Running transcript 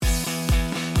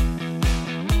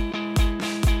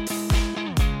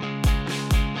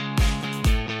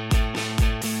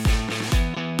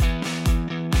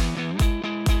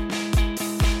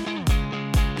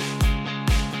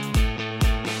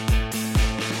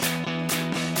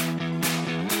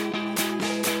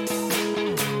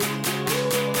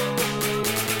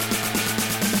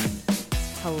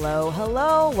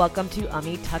Hello. Welcome to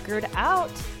Ummi Tuckered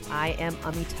Out. I am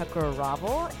Ummi Tucker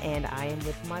Ravel, and I am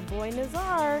with my boy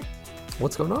Nazar.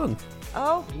 What's going on?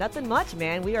 Oh, nothing much,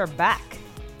 man. We are back.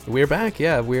 We're back,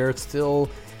 yeah. We're still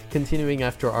continuing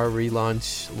after our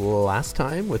relaunch last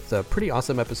time with a pretty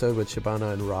awesome episode with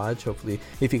Shabana and Raj. Hopefully,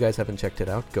 if you guys haven't checked it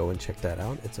out, go and check that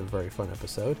out. It's a very fun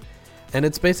episode. And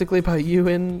it's basically about you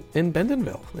in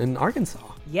Bentonville, in Arkansas.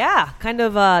 Yeah, kind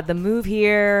of the move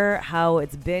here, how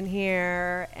it's been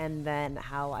here, and then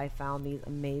how I found these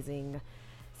amazing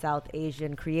South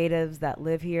Asian creatives that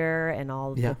live here and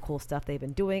all the cool stuff they've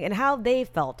been doing and how they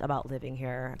felt about living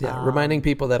here. Yeah, reminding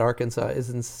people that Arkansas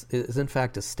is in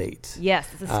fact a state. Yes,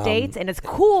 it's a state, and it's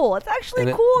cool. It's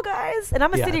actually cool, guys. And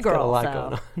I'm a city girl, got a lot so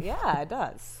going on. Yeah, it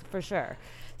does, for sure.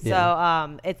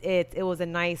 So it was a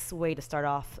nice way to start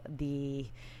off the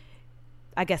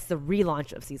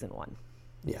relaunch of season 1.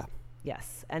 Yeah.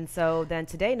 Yes. And so then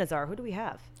today, Nazar, who do we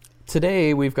have?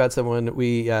 Today we've got someone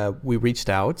we reached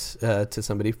out to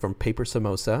somebody from Paper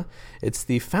Samosa. It's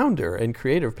the founder and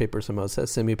creator of Paper Samosa,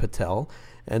 Simi Patel.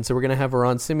 And so we're going to have her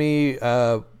on. Simi,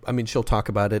 she'll talk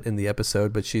about it in the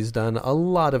episode, but she's done a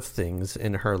lot of things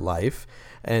in her life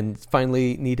and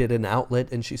finally needed an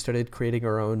outlet, and she started creating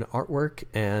her own artwork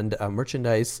and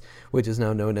merchandise, which is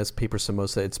now known as Paper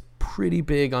Samosa. It's pretty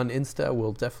big on Insta.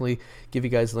 We'll definitely give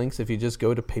you guys links if you just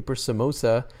go to Paper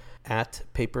Samosa at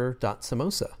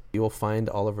paper.samosa. You will find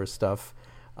all of her stuff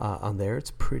on there.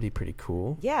 It's pretty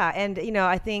cool. Yeah, and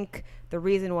I think the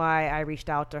reason why I reached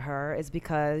out to her is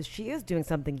because she is doing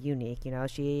something unique.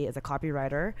 She is a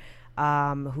copywriter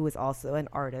who is also an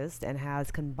artist and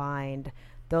has combined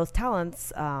those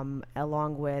talents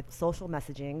along with social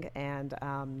messaging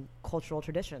and cultural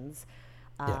traditions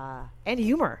and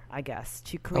humor, I guess,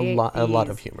 to create a lot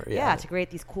of humor. Yeah, to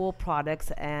create these cool products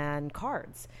and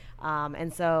cards.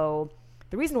 And so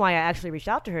the reason why I actually reached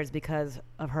out to her is because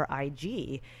of her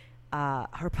IG.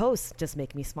 Her posts just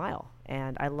make me smile,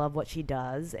 and I love what she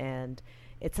does, and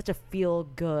it's such a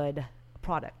feel-good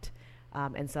product.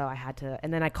 And so I had to,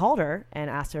 and then I called her and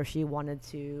asked her if she wanted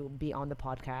to be on the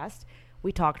podcast.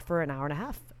 We talked for an hour and a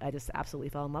half. I just absolutely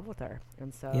fell in love with her,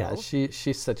 and so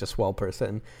she's such a swell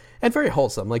person and very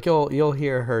wholesome. Like you'll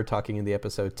hear her talking in the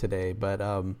episode today, but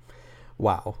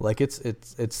wow, like it's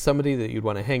somebody that you'd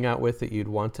want to hang out with, that you'd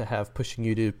want to have pushing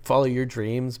you to follow your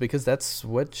dreams, because that's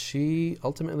what she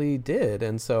ultimately did.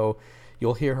 And so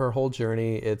you'll hear her whole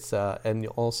journey. It's and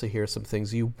you'll also hear some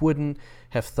things you wouldn't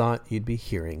have thought you'd be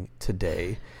hearing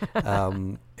today.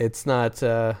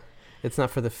 It's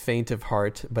not for the faint of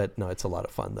heart, but no, it's a lot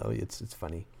of fun though. It's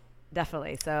funny.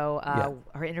 Definitely. So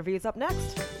her interview is up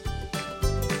next.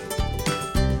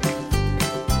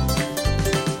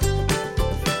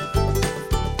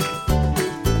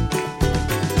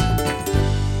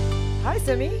 Hi,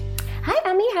 Simi.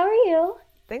 Hi, Ummi. How are you?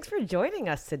 Thanks for joining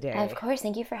us today. Of course.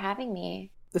 Thank you for having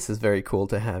me. This is very cool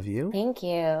to have you. Thank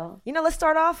you. Let's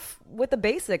start off with the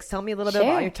basics. Tell me a little bit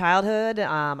about your childhood.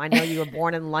 I know you were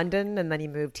born in London and then you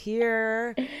moved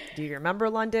here. Do you remember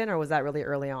London, or was that really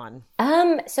early on?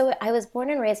 So I was born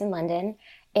and raised in London.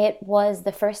 It was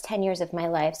the first 10 years of my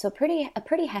life, so a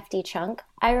pretty hefty chunk.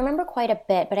 I remember quite a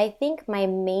bit, but I think my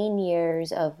main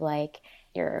years of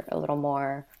you're a little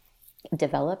more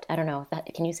developed. I don't know.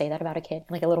 Can you say that about a kid?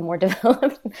 Like a little more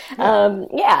developed?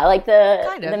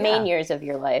 The main years of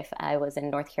your life, I was in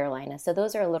North Carolina. So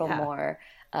those are a little more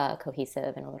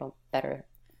cohesive and a little better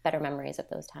memories of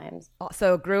those times.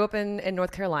 So grew up in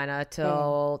North Carolina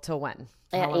till when?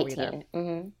 At 18.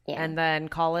 Mm-hmm. Yeah. And then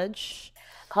college?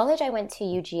 College, I went to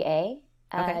UGA,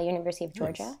 University of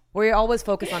Georgia. Nice. Were you always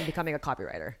focused on becoming a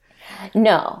copywriter?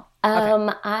 No.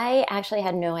 I actually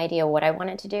had no idea what I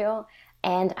wanted to do.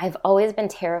 And I've always been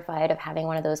terrified of having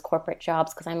one of those corporate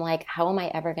jobs, because I'm like, how am I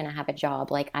ever going to have a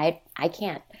job? Like, I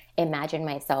can't imagine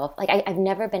myself. Like, I've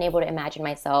never been able to imagine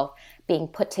myself being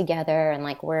put together and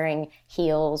wearing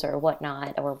heels or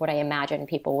whatnot, or what I imagine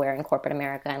people wear in corporate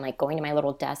America, and going to my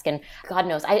little desk. And God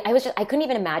knows, I couldn't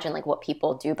even imagine what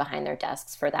people do behind their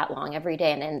desks for that long every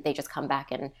day. And then they just come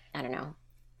back and, I don't know,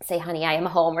 say, honey, I am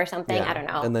home or something. Yeah. I don't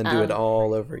know. And then do it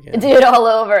all over again. Do it all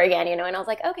over again, And I was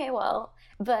like, okay, well,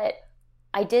 but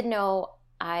I did know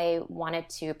I wanted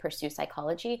to pursue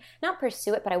psychology. Not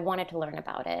pursue it, but I wanted to learn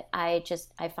about it. I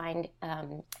find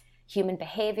human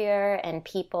behavior and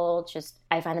people,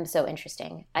 I find them so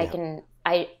interesting.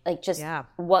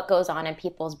 What goes on in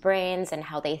people's brains and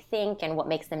how they think and what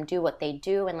makes them do what they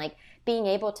do. And being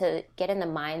able to get in the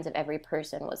minds of every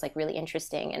person was really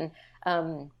interesting.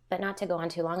 And, but not to go on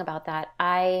too long about that,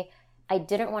 I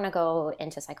didn't want to go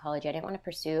into psychology. I didn't want to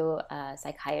pursue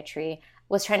psychiatry.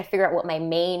 Was trying to figure out what my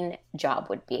main job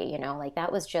would be,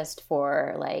 that was just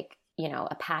for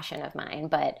a passion of mine.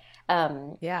 But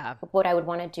Yeah. what I would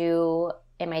want to do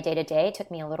in my day-to-day took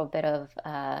me a little bit of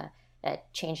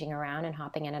changing around and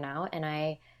hopping in and out. And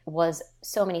I was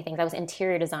so many things. I was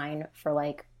interior design for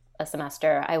like a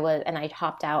semester. And I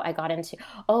hopped out. I got into,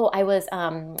 I was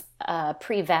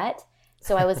pre-vet.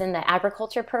 So I was in the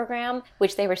agriculture program,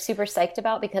 which they were super psyched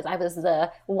about because I was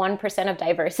the 1% of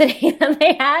diversity that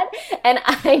they had. And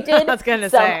I did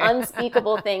some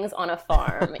unspeakable things on a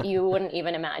farm. You wouldn't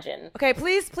even imagine. Okay,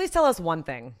 please tell us one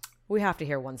thing. We have to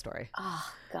hear one story. Oh,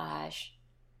 gosh.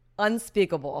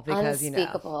 Unspeakable, because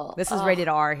unspeakable. This is rated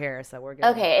R here, so we're good.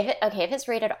 Okay, if it's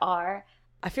rated R.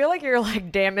 I feel like you're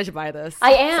like damaged by this.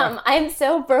 I am. So. I'm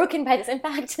so broken by this. In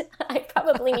fact, I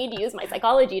probably need to use my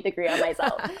psychology degree on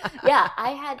myself. Yeah,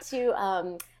 I had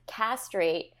to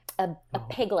castrate a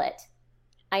piglet.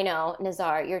 I know,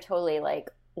 Nazar, you're totally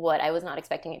like, what? I was not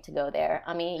expecting it to go there.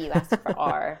 Ami, you asked for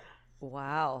R.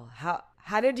 Wow.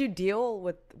 How did you deal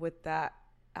with that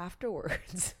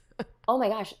afterwards? Oh my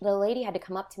gosh, the lady had to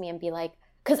come up to me and be like,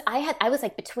 because I was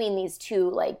like between these two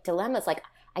like dilemmas, like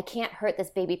I can't hurt this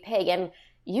baby pig and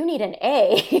you need an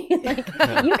A. Like,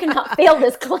 you cannot fail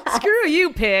this class. Screw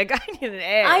you, pig. I need an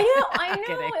A. I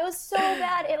know. It was so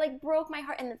bad. It like broke my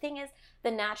heart. And the thing is, the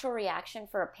natural reaction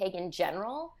for a pig in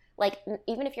general, like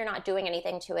even if you're not doing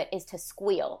anything to it, is to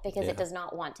squeal because it does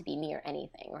not want to be near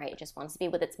anything, right? It just wants to be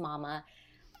with its mama.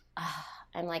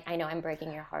 I'm like, I know I'm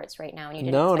breaking your hearts right now. And you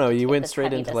didn't No, you went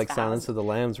straight into like Silence of the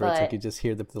Lambs, where it's like you just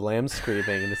hear the lambs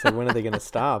screaming, and it's like, when are they going to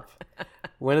stop?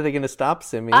 When are they going to stop,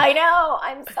 Simi? I know.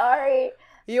 I'm sorry.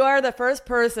 You are the first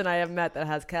person I have met that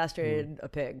has castrated a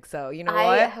pig. So, you know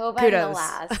what? I hope Kudos. I'm the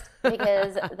last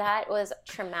because that was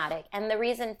traumatic. And the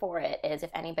reason for it is, if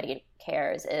anybody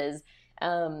cares, is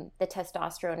the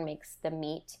testosterone makes the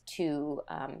meat too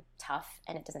tough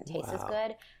and it doesn't taste as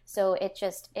good. So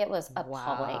it was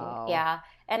appalling. Wow. Yeah.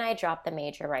 And I dropped the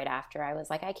major right after. I was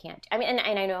like, I can't. I mean,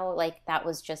 and I know like that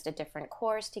was just a different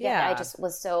course to get. I just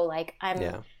was so like,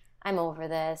 I'm over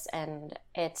this. And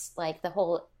it's like the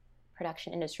whole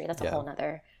production industry, that's a whole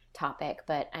nother topic.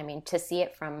 But I mean, to see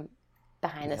it from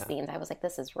behind the scenes, I was like,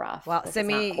 this is rough. Well, this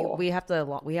Simi, cool. we have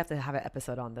to have an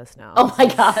episode on this now. Oh my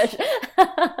gosh.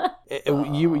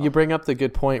 You bring up the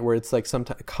good point where it's like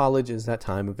sometimes college is that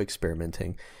time of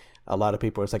experimenting. A lot of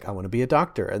people are like, I want to be a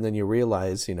doctor. And then you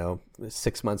realize,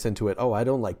 6 months into it, I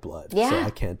don't like blood. So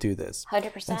I can't do this.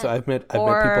 100%. And so I've met people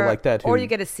like that. Or you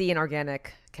get a C in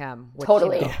organic chem. Which,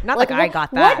 totally. Not like I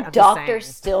got that. What doctor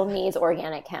still needs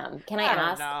organic chem? Can I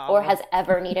ask? Or has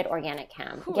ever needed organic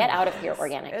chem? Get out of here,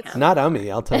 organic chem. Not Ami,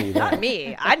 I'll tell you that. Not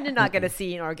me. I did not get a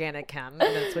C in organic chem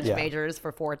and then switch majors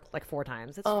for four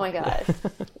times. It's my gosh.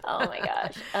 Oh my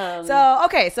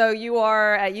gosh. So you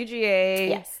are at UGA.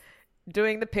 Yes.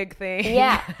 Doing the pig thing.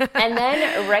 Yeah. And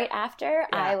then right after,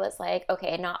 I was like,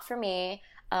 okay, not for me.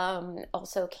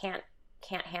 Also can't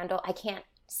handle, I can't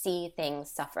see things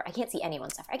suffer. I can't see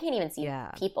anyone suffer. I can't even see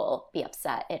people be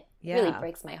upset. It really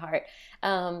breaks my heart.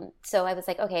 So I was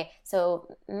like, okay,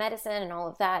 so medicine and all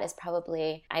of that is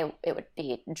probably, it would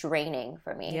be draining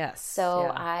for me. Yes.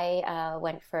 So I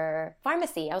went for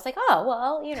pharmacy. I was like, oh,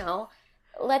 well,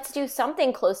 let's do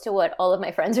something close to what all of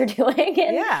my friends are doing.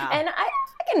 And I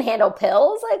can handle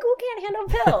pills. Like, who can't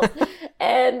handle pills?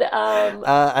 And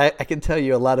I can tell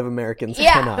you a lot of Americans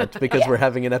cannot because we're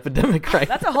having an epidemic right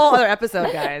now. That's a whole other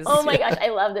episode, guys. Oh my gosh, I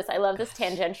love this. I love this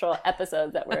tangential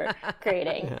episode that we're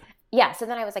creating. Yeah, so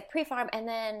then I was like pre-pharm, and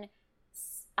then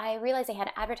I realized I had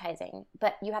advertising,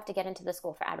 but you have to get into the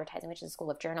school for advertising, which is the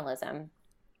School of Journalism.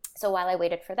 So while I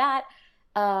waited for that,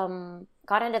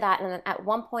 got into that, and then at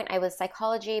one point I was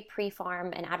psychology,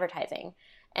 pre-pharm, and advertising.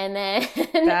 And then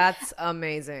that's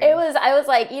amazing. I was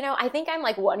like, I think I'm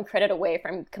like one credit away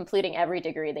from completing every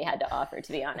degree they had to offer,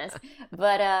 to be honest.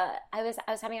 But I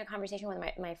was having a conversation with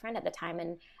my friend at the time,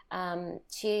 and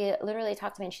she literally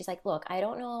talked to me, and she's like, look, I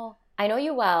know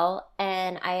you well,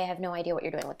 and I have no idea what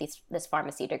you're doing with this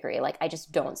pharmacy degree. Like, I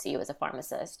just don't see you as a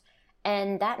pharmacist.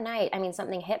 And that night,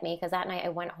 something hit me, because that night I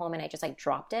went home and I just like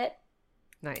dropped it.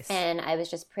 Nice. And I was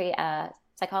just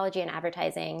psychology and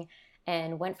advertising,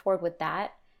 and went forward with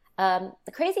that.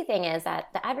 The crazy thing is that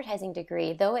the advertising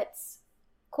degree, though it's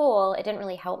cool, it didn't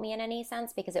really help me in any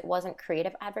sense, because it wasn't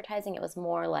creative advertising. It was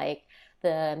more like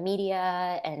the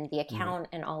media and the account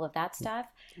and all of that stuff.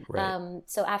 Right.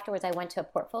 So afterwards, I went to a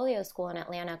portfolio school in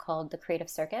Atlanta called the Creative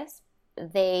Circus.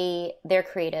 Their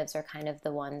creatives are kind of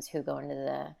the ones who go into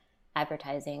the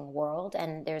advertising world,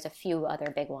 and there's a few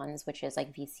other big ones, which is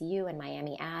like VCU and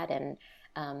Miami Ad,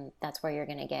 and that's where you're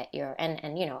going to get your and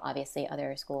obviously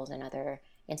other schools and other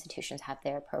institutions have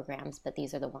their programs, but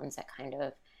these are the ones that kind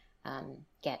of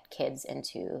get kids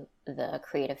into the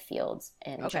creative fields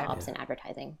and jobs and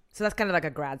advertising. So that's kind of like a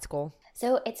grad school.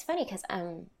 So it's funny because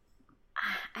I'm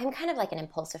kind of like an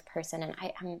impulsive person, and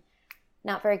I'm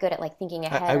not very good at like thinking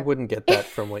ahead. I wouldn't get that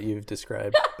from what you've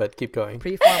described, but keep going.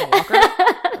 Pre-farm walker.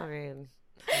 I mean,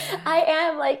 I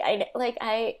am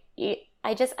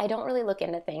I don't really look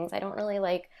into things. I don't really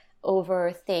like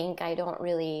overthink. I don't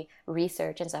really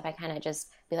research and stuff. I kind of just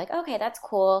be like, okay, that's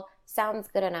cool. Sounds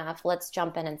good enough. Let's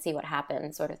jump in and see what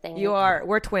happens, sort of thing.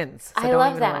 We're twins. So I don't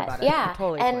love even that. worry about it. Yeah. We're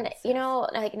totally and twins. you know,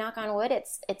 like knock on wood,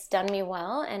 it's done me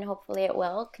well, and hopefully it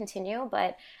will continue.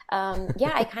 But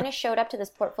I kind of showed up to this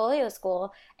portfolio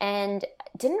school and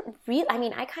didn't really, I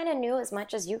mean, I kind of knew as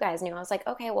much as you guys knew. I was like,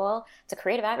 okay, well, it's a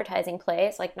creative advertising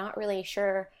place, like not really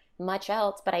sure much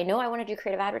else, but I know I want to do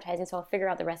creative advertising, so I'll figure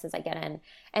out the rest as I get in.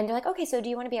 And they're like, okay, so do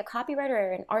you want to be a copywriter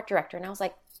or an art director? And I was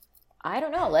like, I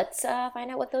don't know. Let's find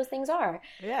out what those things are.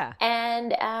 Yeah.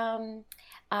 And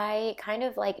I kind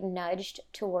of like nudged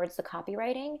towards the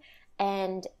copywriting.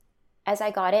 And as I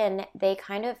got in,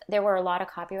 there were a lot of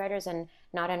copywriters and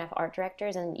not enough art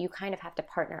directors, and you kind of have to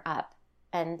partner up.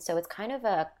 And so it's kind of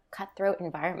a cutthroat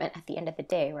environment at the end of the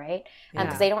day, right?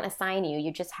 Because they don't assign you.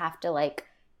 You just have to like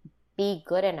be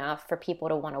good enough for people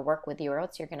to want to work with you, or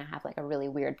else you're going to have like a really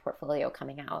weird portfolio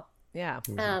coming out. Yeah.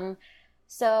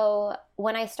 So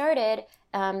when I started,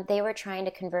 they were trying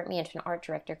to convert me into an art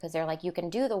director because they're like, you can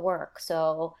do the work,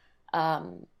 so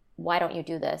why don't you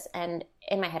do this? And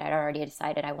in my head, I'd already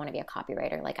decided I want to be a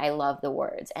copywriter. Like, I love the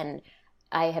words, and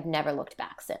I have never looked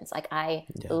back since. Like, I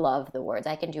love the words.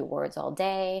 I can do words all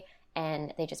day,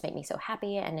 and they just make me so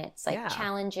happy, and it's like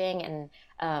challenging,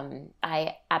 and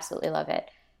I absolutely love it.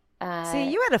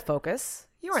 See, you had a focus.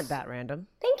 You weren't that random.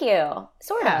 Thank you.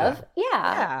 Sort of.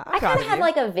 Yeah. I kind of had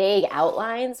like a vague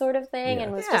outline sort of thing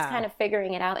and was just kind of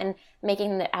figuring it out and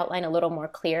making the outline a little more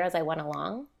clear as I went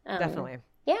along. Definitely.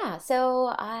 Yeah.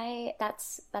 So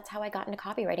that's how I got into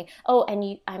copywriting. Oh,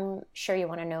 and I'm sure you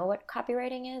want to know what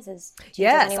copywriting is?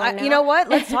 Yes. You know what?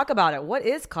 Let's talk about it. What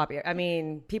is copy? I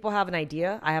mean, people have an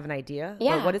idea. I have an idea.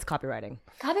 Yeah. But what is copywriting?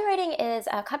 Copywriting is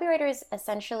copywriters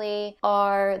essentially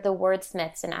are the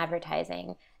wordsmiths in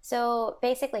advertising. So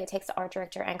basically, it takes the art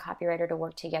director and copywriter to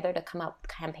work together to come up with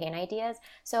campaign ideas.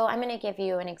 So I'm going to give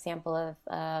you an example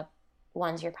of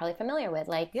ones you're probably familiar with,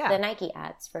 like the Nike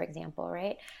ads, for example,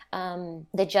 right?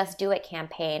 The Just Do It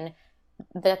campaign,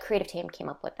 the creative team came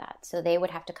up with that. So they would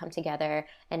have to come together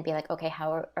and be like, okay,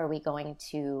 how are we going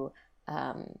to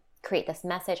create this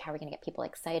message? How are we going to get people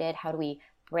excited? How do we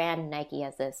brand Nike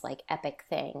as this like epic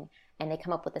thing? And they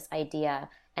come up with this idea,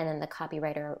 and then the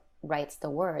copywriter writes the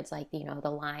words, like, you know,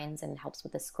 the lines, and helps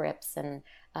with the scripts, and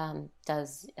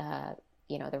does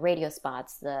the radio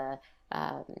spots, the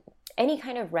any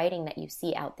kind of writing that you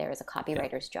see out there is a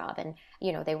copywriter's job. And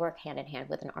they work hand in hand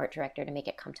with an art director to make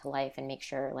it come to life and make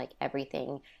sure like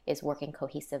everything is working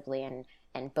cohesively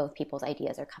and both people's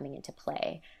ideas are coming into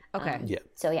play. Okay.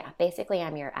 So basically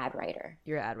I'm your ad writer.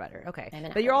 You're an ad writer. Okay.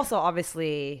 But you're also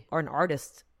obviously an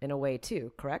artist in a way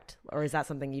too, correct? Or is that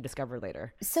something you discovered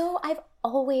later? So I've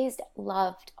always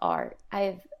loved art.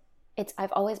 I've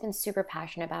always been super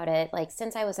passionate about it. Like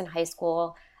since I was in high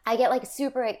school, I get like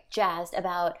super jazzed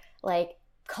about like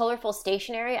colorful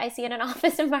stationery I see in an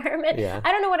office environment. Yeah.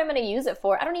 I don't know what I'm going to use it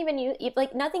for. I don't even use,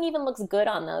 like, nothing even looks good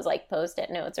on those like Post-it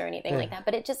notes or anything like that.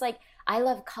 But it just like, I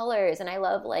love colors and I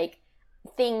love like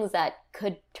things that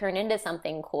could turn into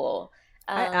something cool.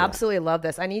 I absolutely love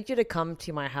this. I need you to come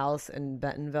to my house in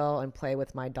Bentonville and play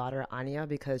with my daughter Anya,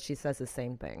 because she says the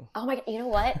same thing. Oh my God! You know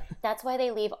what? That's why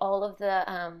they leave all of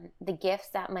the gifts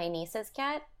that my nieces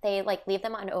get. They like leave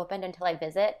them unopened until I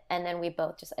visit, and then we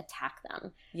both just attack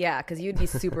them. Yeah, because you'd be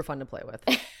super fun to play with.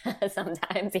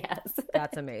 Sometimes, yes.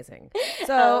 That's amazing.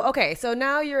 So okay, so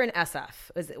now you're in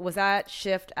SF. Was that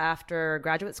shift after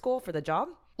graduate school for the job?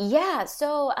 Yeah.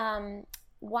 So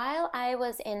while I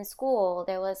was in school,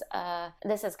 there was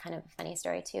this is kind of a funny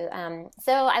story too.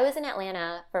 So I was in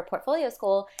Atlanta for portfolio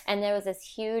school, and there was this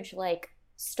huge like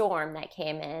storm that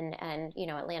came in, and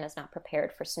Atlanta's not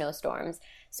prepared for snowstorms.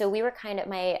 So we were kind of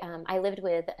I lived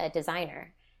with a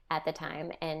designer at the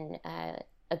time, and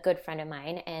a good friend of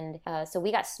mine, and so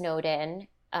we got snowed in,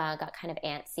 got kind of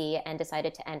antsy, and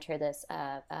decided to enter this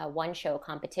one show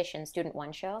competition, student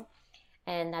one show,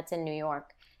 and that's in New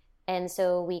York. And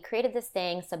so we created this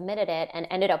thing, submitted it, and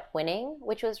ended up winning,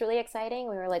 which was really exciting.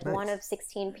 We were like one of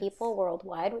 16 people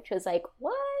worldwide, which was like,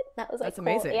 what? That was like That's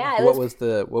amazing. Cool. Yeah. What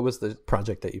was the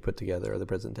project that you put together, or the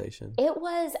presentation? It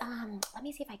was let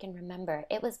me see if I can remember.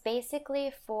 It was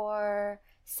basically for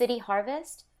City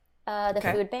Harvest. the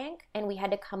Okay. food bank, and we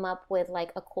had to come up with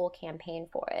like a cool campaign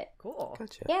for it. Cool.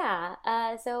 Gotcha.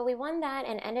 Yeah, so we won that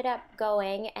and ended up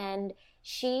going, and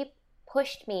she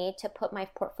pushed me to put my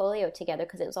portfolio together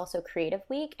because it was also Creative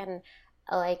Week. And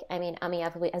like, I mean, Ami,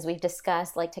 as we've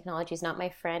discussed, like technology is not my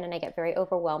friend and I get very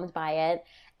overwhelmed by it.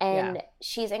 And Yeah.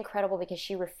 she's incredible because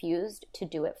she refused to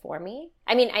do it for me.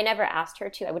 I mean, I never asked her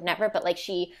to, I would never, but like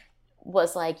she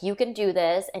was like, you can do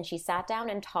this. And she sat down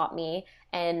and taught me.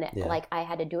 And Yeah. like I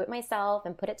had to do it myself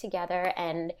and put it together.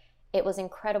 And it was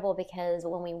incredible because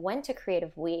when we went to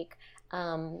Creative Week,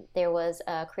 there was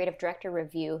a creative director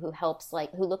review who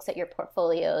looks at your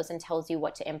portfolios and tells you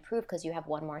what to improve because you have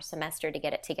one more semester to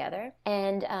get it together.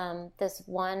 And this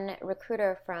one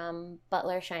recruiter from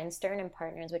Butler, Shine, Stern and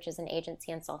Partners, which is an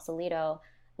agency in Sausalito,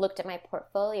 looked at my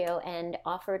portfolio and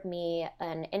offered me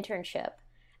an internship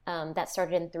that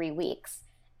started in 3 weeks.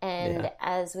 And Yeah.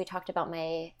 as we talked about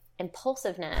my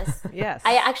impulsiveness, Yes.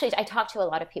 I talked to a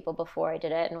lot of people before I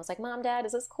did it and was like, Mom, Dad,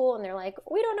 is this cool? And they're like,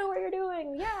 we don't know what you're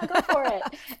doing. Yeah, go for it.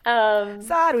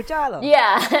 Saru chalo.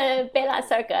 Yeah, Bela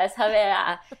Circus,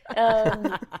 Havea.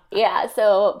 Yeah,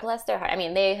 so bless their heart. I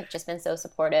mean, they have just been so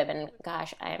supportive, and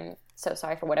gosh, I'm so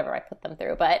sorry for whatever I put them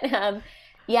through. But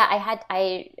yeah,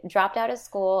 I dropped out of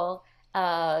school,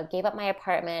 gave up my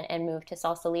apartment, and moved to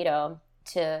Sausalito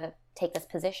to take this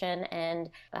position.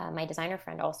 And my designer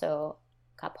friend also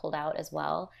got pulled out as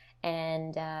well,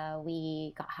 and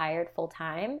we got hired full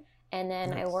time. And then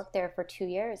Nice. I worked there for 2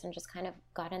 years and just kind of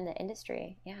got in the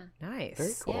industry. Yeah. Nice.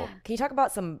 Very cool. Yeah. Can you talk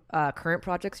about some current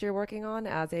projects you're working on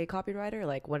as a copywriter?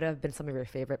 Like, what have been some of your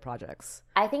favorite projects?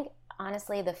 I think,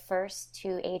 honestly, the first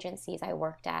 2 agencies I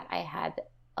worked at, I had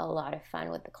a lot of fun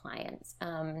with the clients.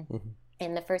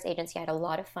 In the first agency, I had a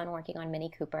lot of fun working on Mini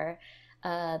Cooper.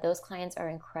 Those clients are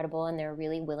incredible, and they're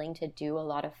really willing to do a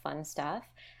lot of fun stuff.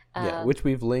 Yeah, which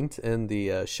we've linked in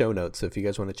the show notes. So if you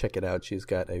guys want to check it out, she's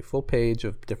got a full page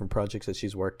of different projects that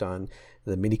she's worked on.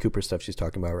 The Mini Cooper stuff she's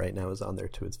talking about right now is on there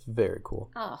too. It's very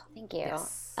cool. Oh, thank you.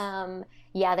 Yes.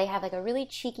 Yeah, they have like a really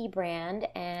cheeky brand,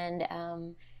 and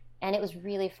it was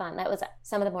really fun. That was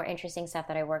some of the more interesting stuff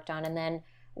that I worked on. And then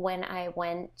when I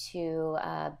went to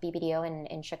BBDO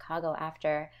in Chicago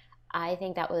after, I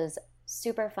think that was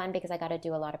super fun because I got to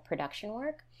do a lot of production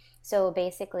work. So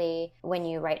basically, when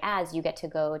you write ads, you get to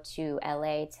go to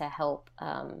LA to help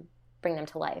bring them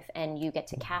to life, and you get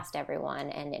to cast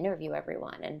everyone and interview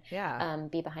everyone and Yeah.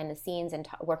 be behind the scenes and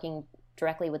working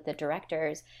directly with the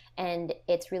directors. And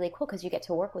it's really cool because you get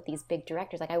to work with these big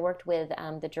directors. Like I worked with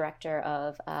the director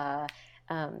of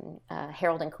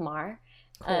Harold and Kumar.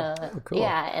 Oh, cool.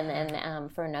 Yeah, and then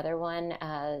for another one,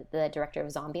 the director of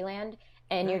Zombieland.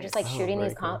 And you're just like Nice. shooting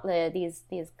very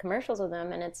these commercials with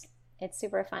them, and it's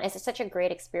super fun. It's such a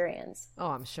great experience. Oh,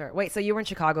 I'm sure. Wait, so you were in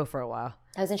Chicago for a while?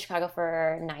 I was in Chicago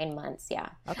for 9 months. Yeah,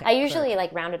 Okay, I usually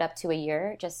like round it up to a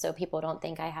year, just so people don't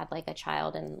think I had like a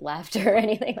child and left or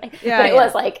anything like. Yeah, but it yeah.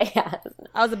 was like, yeah,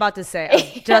 I was about to say, I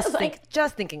was just like-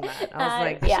 just thinking that. I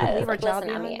was like, yeah, should it we was leave our like, child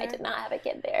listen, behind I there? did not have a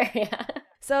kid there. Yeah.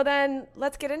 So then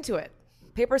let's get into it.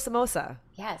 Paper Samosa.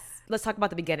 Yes. Let's talk about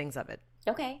the beginnings of it.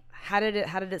 Okay. How did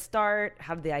it start?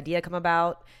 How did the idea come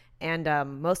about? And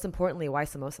most importantly, why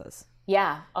samosas?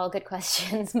 Yeah, all good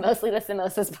questions. Mostly the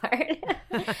samosas part.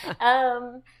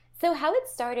 So how it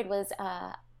started was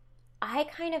I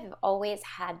kind of always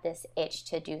had this itch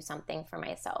to do something for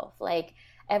myself. Like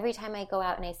every time I go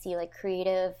out and I see like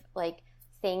creative like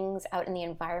things out in the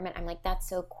environment, I'm like, that's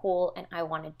so cool, and I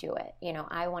want to do it. You know,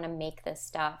 I want to make this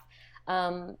stuff.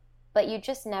 But you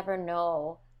just never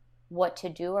know what to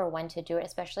do or when to do it,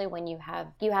 especially when you have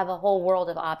a whole world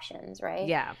of options, right?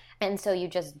 Yeah. And so you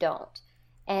just don't.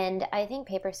 And I think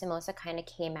Paper Samosa kind of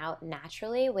came out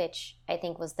naturally, which I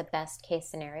think was the best case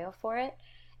scenario for it.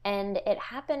 And it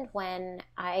happened when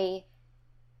I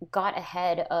got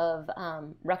ahead of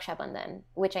Raksha Bandhan,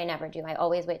 which I never do. I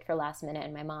always wait for last minute,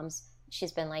 and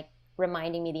she's been like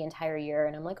reminding me the entire year,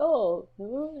 and I'm like, oh,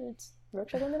 it's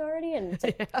Raksha Bandhan already? And it's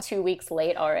like 2 weeks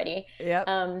late already. Yep.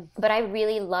 But I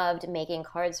really loved making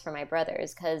cards for my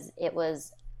brothers because it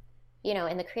was, you know,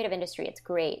 in the creative industry, it's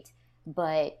great,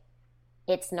 but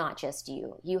it's not just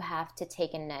you. You have to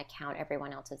take into account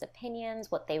everyone else's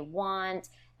opinions, what they want,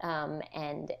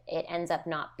 and it ends up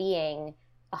not being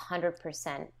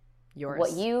 100% Yours.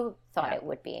 what you thought Yeah. it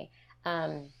would be.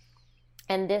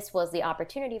 And this was the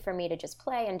opportunity for me to just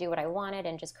play and do what I wanted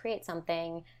and just create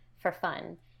something for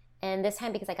fun. And this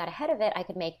time, because I got ahead of it, I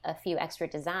could make a few extra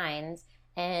designs,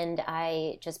 and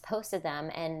I just posted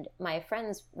them. And my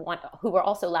friends, who were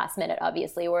also last minute,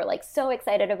 obviously, were like so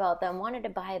excited about them, wanted to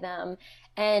buy them.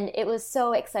 And it was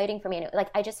so exciting for me. And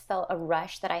I just felt a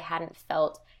rush that I hadn't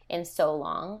felt in so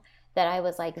long. that I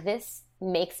was like, this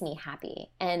makes me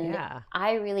happy. And Yeah.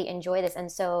 I really enjoy this.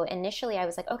 And so initially I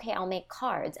was like, okay, I'll make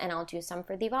cards and I'll do some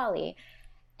for Diwali.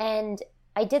 And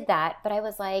I did that, but I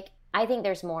was like, I think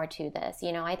there's more to this.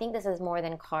 You know, I think this is more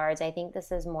than cards. I think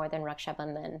this is more than Raksha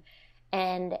Bandhan.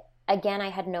 And again, I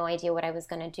had no idea what I was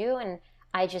going to do. And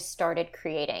I just started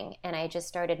creating and I just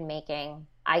started making.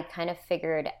 I kind of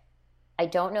figured, I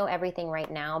don't know everything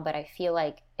right now, but I feel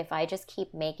like if I just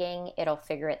keep making, it'll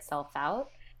figure itself out.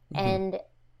 Mm-hmm. And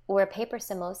where Paper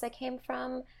Samosa came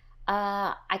from,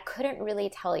 I couldn't really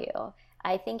tell you.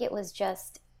 I think it was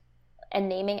just a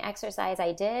naming exercise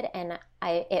I did, and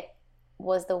it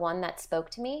was the one that spoke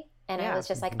to me. And I was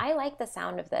just like, I like the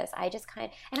sound of this. I just and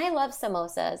I love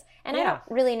samosas. And I don't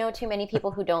really know too many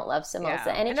people who don't love samosa.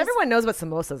 Yeah. And everyone knows what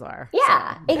samosas are.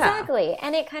 Yeah, so, exactly.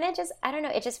 And it kind of just, I don't know,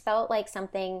 it just felt like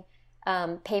something,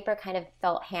 paper kind of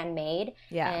felt handmade.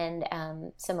 Yeah.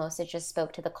 And samosa just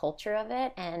spoke to the culture of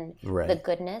it and Right. the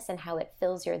goodness and how it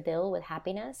fills your dil with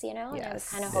happiness, you know? And I was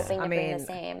kind of hoping to bring the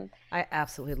same. I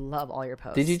absolutely love all your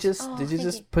posts. Did you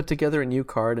just put together a new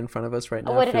card in front of us right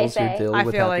now? What did I Fills your say? dill I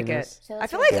with feel like happiness? it. I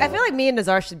feel like me and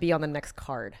Nazar should be on the next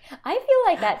card. I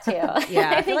feel like that too. Yeah,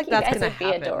 I I feel think like you that's guys gonna would be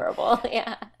happen. adorable.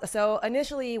 Yeah. So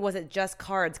initially, was it just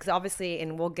cards? Because obviously,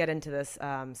 and we'll get into this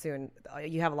soon.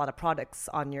 You have a lot of products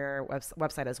on your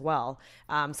website as well.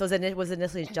 So was it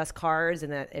initially just cards,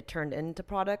 and then it turned into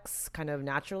products, kind of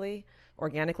naturally,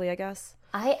 organically, I guess.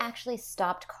 I actually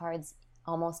stopped cards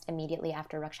almost immediately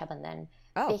after Raksha Bandhan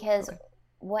because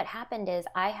what happened is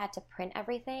I had to print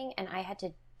everything and I had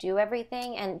to do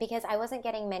everything, and because I wasn't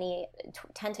getting many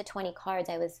 10 to 20 cards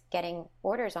I was getting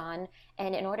orders on,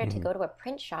 and in order to go to a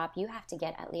print shop you have to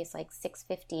get at least like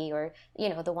 650, or you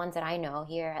know, the ones that I know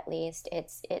here at least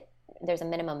there's a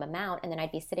minimum amount, and then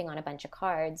I'd be sitting on a bunch of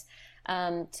cards.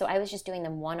 So I was just doing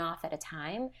them one off at a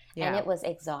time, and it was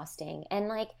exhausting. And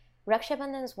like Raksha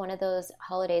Bandhan is one of those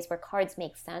holidays where cards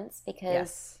make sense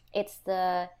because it's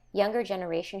the younger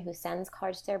generation who sends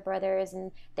cards to their brothers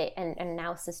and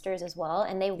now sisters as well,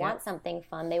 and they want something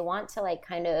fun. They want to like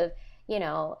kind of, you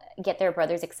know, get their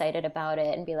brothers excited about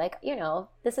it and be like, you know,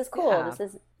 this is cool. This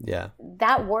is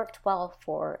that worked well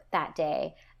for that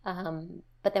day.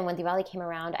 But then when Diwali came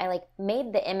around, I like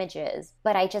made the images,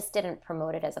 but I just didn't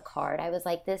promote it as a card. I was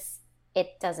like, it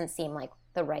doesn't seem like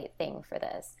the right thing for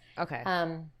this. Okay.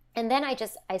 And then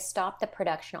I stopped the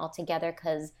production altogether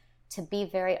because, to be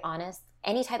very honest,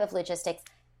 any type of logistics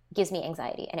gives me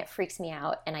anxiety and it freaks me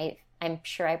out, and I'm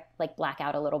sure I like black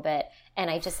out a little bit, and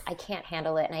I can't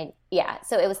handle it. And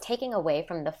so it was taking away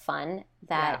from the fun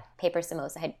that Paper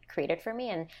Samosa had created for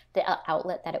me and the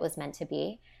outlet that it was meant to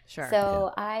be. Sure.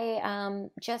 So I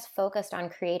just focused on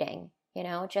creating, you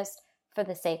know, just for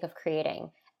the sake of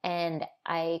creating. And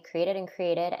I created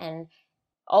and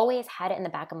always had it in the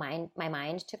back of my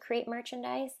mind to create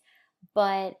merchandise,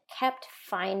 but kept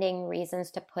finding reasons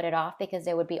to put it off because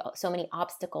there would be so many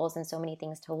obstacles and so many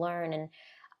things to learn.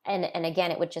 And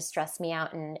again, it would just stress me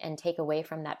out and take away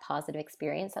from that positive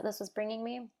experience that this was bringing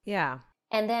me. Yeah.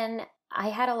 And then I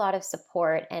had a lot of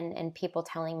support and people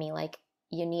telling me like,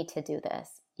 you need to do this.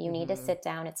 You need to sit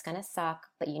down. It's going to suck,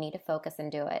 but you need to focus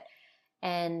and do it.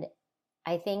 And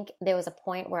I think there was a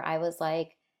point where I was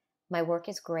like, my work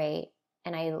is great.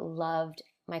 And I loved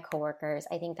my coworkers.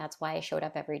 I think that's why I showed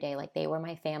up every day. Like they were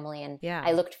my family, and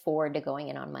I looked forward to going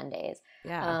in on Mondays.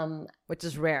 Yeah. Which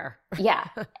is rare. Yeah.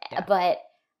 But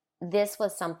this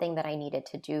was something that I needed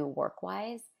to do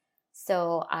work-wise.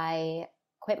 So I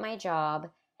quit my job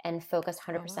and focused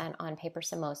 100% on Paper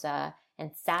Samosa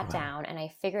and sat down, and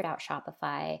I figured out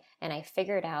Shopify, and I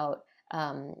figured out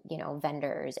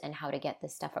vendors and how to get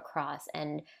this stuff across.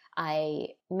 And I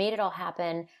made it all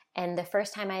happen. And the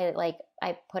first time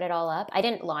I put it all up, I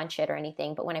didn't launch it or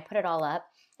anything, but when I put it all up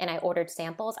and I ordered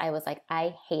samples, I was like,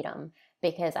 I hate them,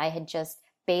 because I had just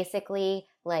basically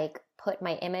like put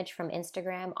my image from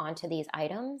Instagram onto these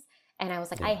items. And I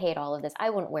was like, I hate all of this. I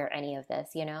wouldn't wear any of this,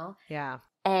 you know? Yeah.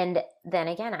 And then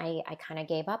again, I kind of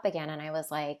gave up again, and I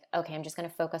was like, okay, I'm just going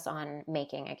to focus on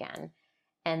making again.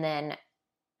 And then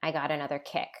I got another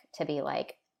kick to be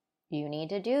like, you need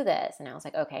to do this. And I was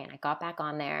like, okay. And I got back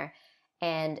on there,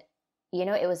 and, you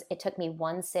know, it took me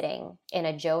one sitting in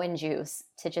a Joe and Juice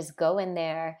to just go in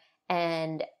there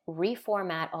and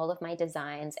reformat all of my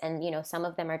designs. And, you know, some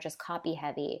of them are just copy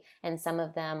heavy, and some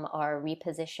of them are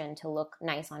repositioned to look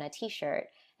nice on a t-shirt.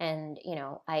 And, you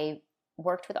know, I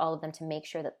worked with all of them to make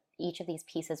sure that each of these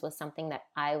pieces was something that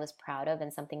I was proud of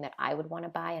and something that I would want to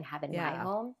buy and have in my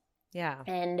home. Yeah.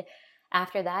 And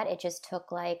after that, it just took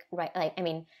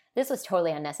this was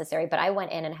totally unnecessary, but I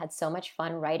went in and had so much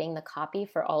fun writing the copy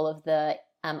for all of the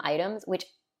items, which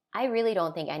I really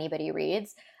don't think anybody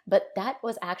reads, but that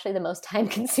was actually the most time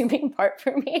consuming part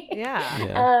for me.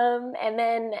 Yeah. And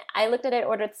then I looked at it,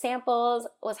 ordered samples,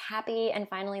 was happy, and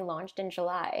finally launched in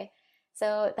July.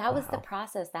 So that was the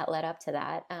process that led up to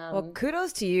that. Well,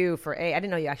 kudos to you for I didn't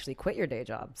know you actually quit your day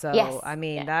job. So Yes. I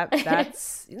mean Yeah.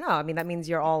 that's I mean that means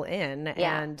you're all in,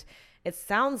 Yeah. and it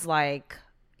sounds like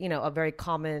a very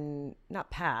common, not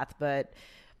path, but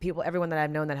everyone that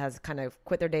I've known that has kind of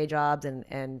quit their day jobs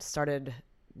and started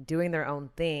doing their own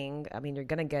thing. I mean, you're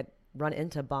gonna run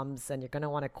into bums, and you're gonna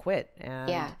want to quit, and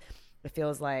Yeah. it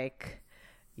feels like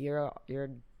you're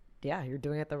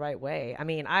doing it the right way. I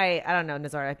mean, I don't know,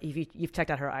 Nazar, if you've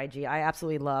checked out her IG. I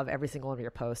absolutely love every single one of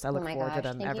your posts. I look my forward to gosh,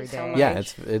 them thank every you so day. much. Yeah,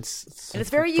 it's And it's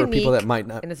very for people unique, that might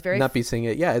not and it's very not be seeing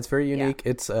it. Yeah, it's very unique.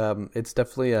 It's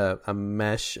definitely a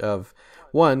mesh of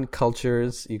one,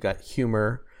 cultures. You got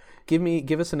humor.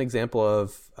 Give us an example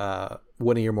of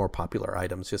one of your more popular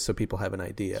items, just so people have an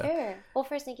idea. Sure. Well,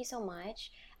 first, thank you so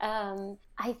much.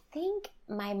 I think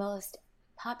my most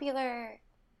popular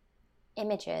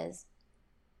images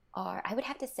are, I would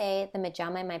have to say, the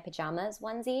Majama in My Pajamas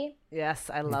onesie. Yes,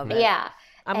 I love it. Yeah.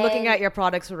 I'm looking at your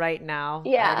products right now.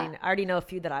 Yeah. I already know a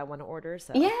few that I want to order.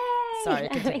 So Yay! Sorry,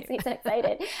 That continue. makes me so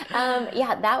excited.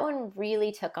 Yeah, that one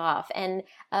really took off. And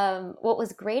what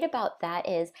was great about that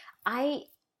is I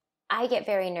get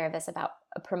very nervous about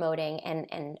promoting,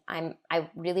 and I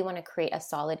really want to create a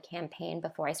solid campaign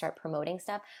before I start promoting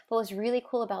stuff. But what was really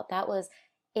cool about that was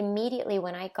immediately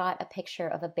when I got a picture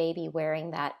of a baby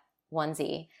wearing that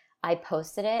onesie, I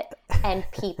posted it and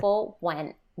people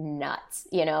went nuts.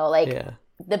 Yeah.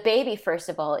 The baby, first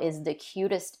of all, is the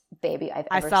cutest baby I've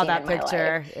ever seen. I saw that in my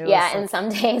picture. life. It was Yeah, so- and some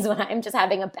days when I'm just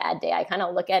having a bad day, I kind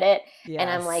of look at it and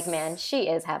I'm like, Yes. man, she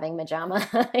is having Majama.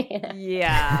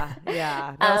 Yeah.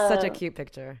 That was such a cute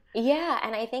picture. Yeah,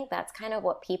 and I think that's kind of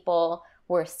what people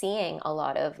were seeing a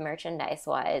lot of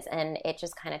merchandise-wise, and it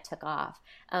just kind of took off.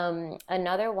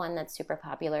 Another one that's super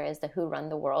popular is the Who Run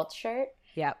the World shirt.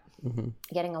 Yep.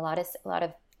 Getting a lot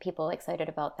of people excited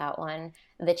about that one.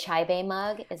 The Chai Bay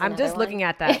mug is I'm just looking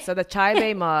at that. So the Chai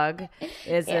Bay mug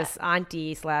is Yeah. this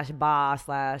auntie / ba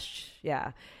 /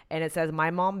 and it says, "My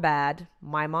mom bad,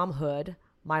 my mom hood,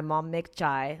 my mom make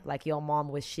chai like your mom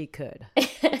wish she could."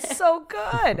 It's so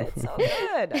good. It's so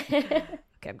good.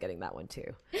 Okay, I'm getting that one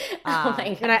too. Oh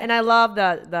my God. And I love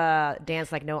the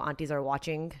dance like no aunties are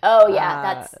watching. Oh yeah,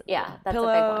 that's Pillow,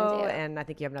 a big one too. and I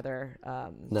think you have another.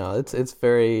 No, it's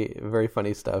very, very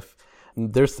funny stuff.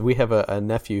 We have a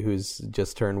nephew who's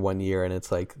just turned 1 year, and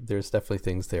it's like there's definitely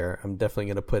things there. I'm definitely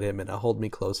gonna put him in a Hold Me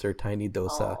Closer Tiny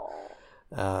Dosa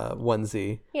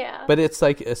onesie. Yeah. But it's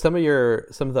like some of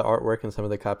the artwork and some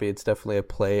of the copy. It's definitely a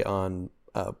play on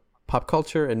pop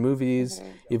culture and movies.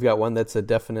 Mm-hmm. You've got one that's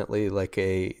definitely like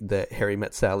the Harry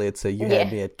Met Sally. It's a You Had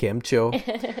Me at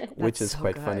Gamcho, which is so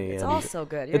quite good. funny. It's and all so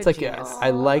good. You're it's a like genius.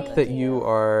 I like thank that you you.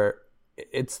 are.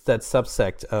 It's that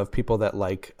subsect of people that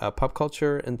like pop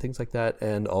culture and things like that,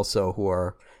 and also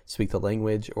who speak the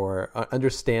language or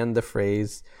understand the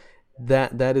phrase.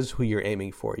 That is who you're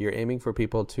aiming for. You're aiming for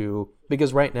people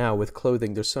because right now with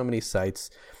clothing, there's so many sites.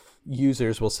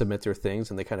 Users will submit their things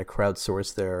and they kind of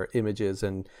crowdsource their images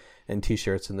and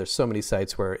t-shirts, and there's so many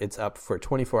sites where it's up for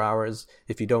 24 hours.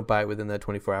 If you don't buy it within that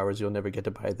 24 hours, you'll never get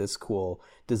to buy this cool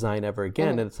design ever again.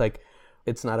 And it's like,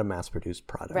 it's not a mass-produced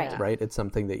product, right? It's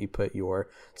something that you put your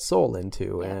soul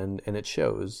into, and it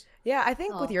shows. Yeah, I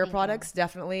think with your thank you. products,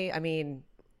 definitely. I mean,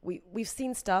 we've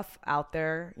seen stuff out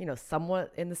there,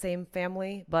 somewhat in the same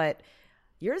family, but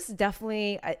yours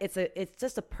definitely it's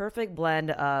just a perfect blend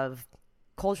of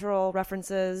cultural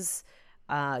references,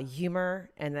 humor,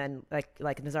 and then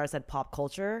like Nazar said, pop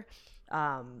culture.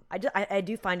 I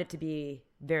do find it to be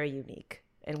very unique,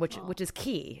 and which is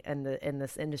key in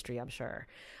this industry, I'm sure.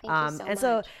 Thank you so and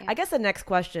so much. Yeah. I guess the next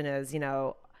question is,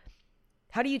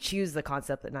 how do you choose the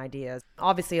concept and ideas?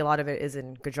 Obviously, a lot of it is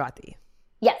in Gujarati.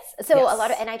 Yes. So Yes. a lot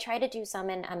of, and I try to do some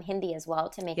in Hindi as well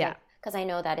to make Yeah. it, because I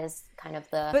know that is kind of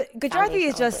the. But Gujarati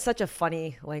is foundational just such a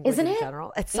funny language Isn't in it?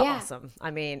 general. It's Yeah. awesome. I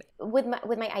mean, with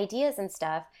my ideas and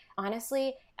stuff.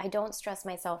 Honestly, I don't stress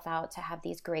myself out to have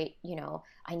these great.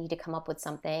 I need to come up with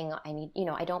something.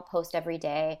 I don't post every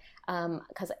day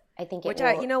because I think it.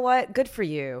 you know what? Good for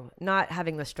you, not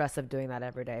having the stress of doing that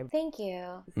every day. Thank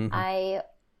you. Mm-hmm. I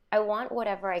want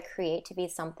whatever I create to be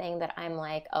something that I'm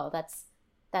like, oh, that's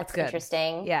good.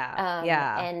 interesting. Yeah,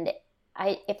 yeah. And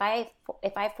if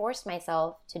I force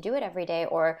myself to do it every day,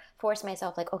 or force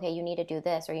myself like, okay, you need to do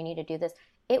this or you need to do this,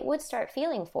 it would start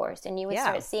feeling forced, and you would Yeah.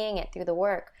 start seeing it through the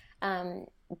work.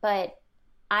 But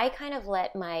I kind of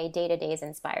let my day-to-days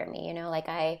inspire me, you know,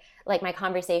 like my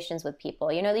conversations with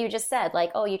people, you know, you just said like,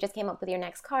 oh, you just came up with your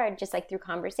next card just like through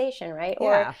conversation, right? Yeah.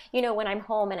 Or, you know, when I'm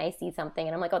home and I see something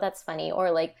and I'm like, oh, that's funny.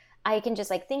 Or like, I can just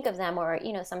like think of them. Or,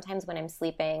 you know, sometimes when I'm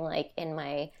sleeping, like in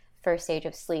my first stage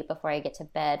of sleep before I get to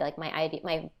bed, like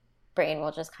my brain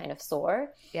will just kind of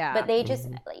soar. Yeah. But they just,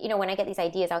 you know, when I get these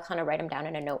ideas, I'll kind of write them down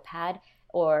in a notepad.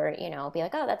 Or, you know, be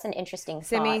like, oh, that's an interesting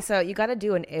Simi, thought. so you got to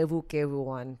do an Evu Kevu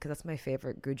one because that's my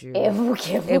favorite Guju. Evu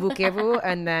Kevu. Evu Kevu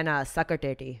and then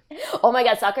Sakarteti. Oh my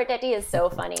God, Sakarteti is so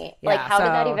funny. Yeah, like, how did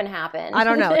that so- even happen? I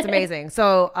don't know. It's amazing.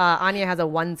 So Anya has a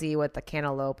onesie with the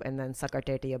cantaloupe and then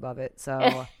Sakarteti above it.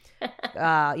 So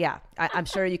yeah, I'm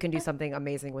sure you can do something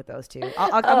amazing with those two.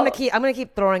 I'm gonna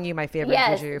keep throwing you my favorite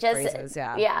Guju phrases.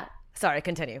 Yeah. Yeah. Sorry,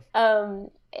 continue.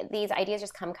 These ideas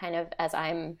just come kind of as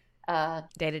I'm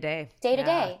Day to day. day to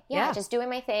day. Yeah, just doing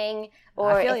my thing.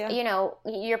 Or I feel if, ya. you know,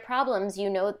 your problems, you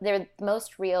know, they're the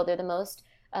most real, they're the most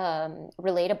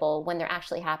relatable when they're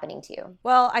actually happening to you.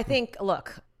 Well, I think,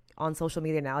 look, on social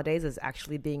media nowadays is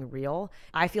actually being real.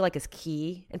 I feel like is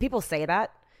key. And people say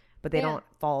that, but they Yeah. don't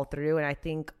follow through. And I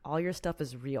think all your stuff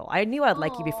is real. I knew I'd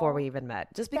like you before Aw. we even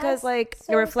met. Just because, That's like,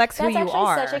 so- it reflects who you That's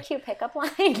are. actually such a cute pickup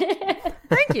line.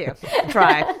 Thank you.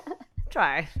 Try.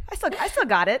 I still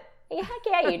got it. Yeah, heck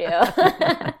yeah,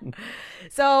 you do.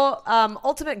 So,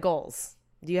 ultimate goals.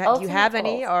 Do you Ultimate have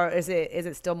any, goals. or is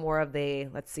it still more of the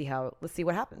let's see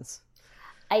what happens?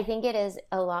 I think it is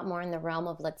a lot more in the realm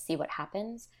of let's see what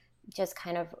happens, just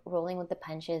kind of rolling with the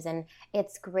punches. And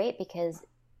it's great because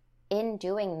in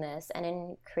doing this and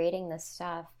in creating this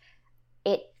stuff,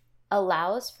 it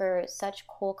allows for such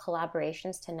cool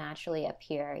collaborations to naturally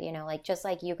appear, you know, like just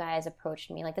like you guys approached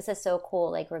me, like this is so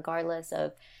cool, like regardless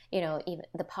of, you know, even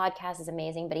the podcast is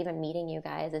amazing, but even meeting you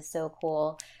guys is so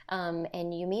cool.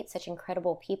 And you meet such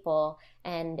incredible people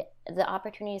and the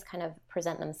opportunities kind of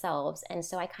present themselves. And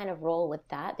so I kind of roll with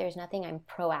that. There's nothing I'm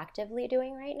proactively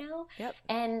doing right now. Yep.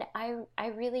 And I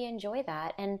really enjoy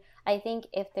that. And I think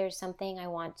if there's something I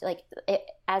want, like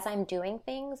as I'm doing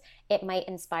things, it might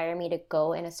inspire me to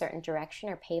go in a certain direction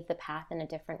or pave the path in a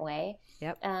different way.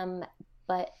 Yep.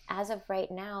 But as of right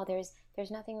now, there's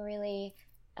nothing really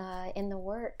in the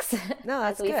works. No,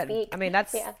 that's as we good. speak. I mean,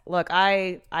 that's Yeah. look,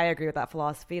 I agree with that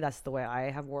philosophy. That's the way I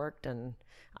have worked, and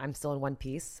I'm still in one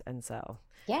piece. And so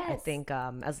Yes. I think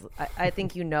I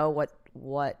think you know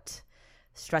what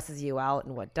stresses you out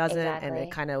and what doesn't, and Exactly.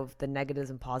 it kind of the negatives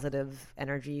and positive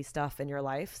energy stuff in your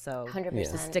life. So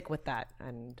 100%. just stick with that.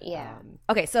 And Yeah.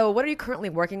 okay, so what are you currently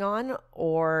working on,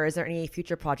 or is there any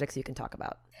future projects you can talk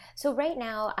about? So right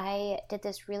now, I did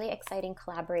this really exciting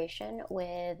collaboration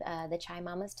with the Chai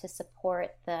Mamas to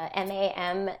support the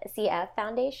MAMCF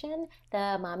Foundation,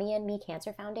 the Mommy and Me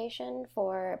Cancer Foundation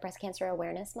for Breast Cancer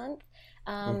Awareness Month.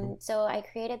 So I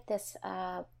created this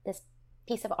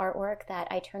piece of artwork that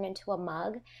I turned into a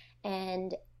mug,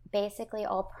 and basically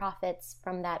all profits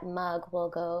from that mug will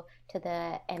go to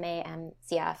the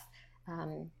MAMCF.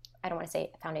 I don't want to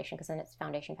say foundation because then it's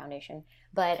foundation,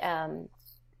 but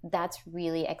that's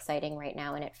really exciting right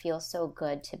now, and it feels so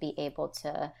good to be able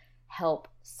to help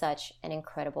such an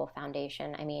incredible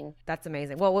foundation. I mean, That's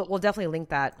amazing. Well, we'll definitely link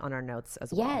that on our notes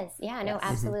as well. yes, yeah, no,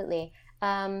 absolutely.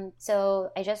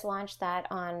 So I just launched that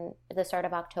on the start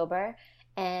of October,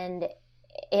 and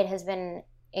it has been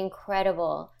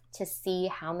incredible to see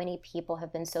how many people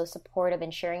have been so supportive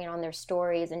and sharing it on their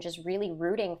stories and just really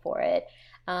rooting for it.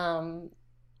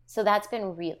 So that's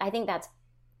been I think that's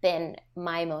been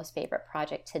my most favorite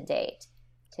project to date,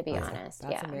 to be honest.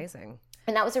 That's yeah. amazing.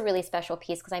 And that was a really special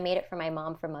piece because I made it for my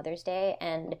mom for Mother's Day,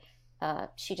 and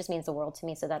she just means the world to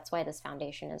me. So that's why this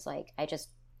foundation is like, I just,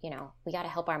 you know, we got to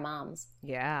help our moms.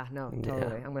 Yeah, no,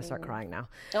 totally. I'm gonna start crying now.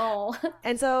 Oh,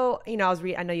 And so, you know,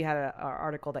 I know you had an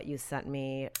article that you sent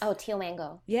me. oh, teal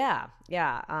mango. Yeah.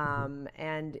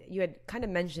 And you had kind of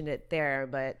mentioned it there,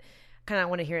 but kind of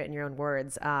want to hear it in your own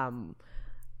words.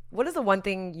 What is the one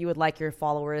thing you would like your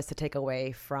followers to take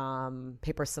away from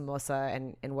Paper Samosa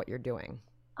and what you're doing?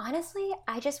 Honestly,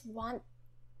 I just want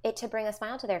it to bring a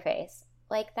smile to their face.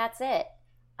 Like, that's it.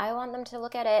 I want them to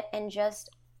look at it and just,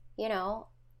 you know,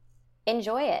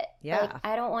 enjoy it. Yeah. Like,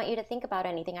 I don't want you to think about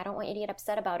anything. I don't want you to get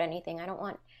upset about anything. I don't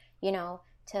want, you know,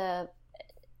 to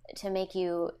make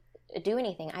you do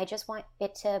anything. I just want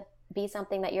it to be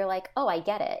something that you're like, oh, I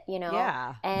get it, you know?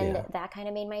 Yeah. And that kind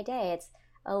of made my day. It's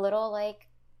a little like,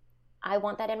 I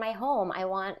want that in my home. I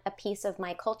want a piece of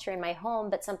my culture in my home,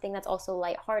 but something that's also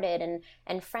lighthearted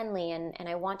and friendly, and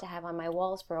I want to have on my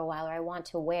walls for a while, or I want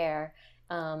to wear.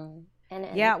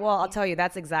 Yeah, well, I'll tell you,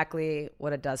 that's exactly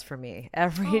what it does for me.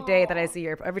 Every day that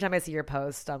every time I see your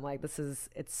post, I'm like, it's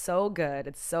so good.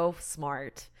 It's so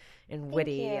smart. and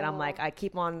witty. you. And I'm like, I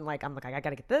keep on like, I'm like, I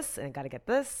gotta get this and I gotta get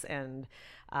this. And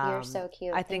You're so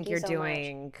cute. I think Thank you you're so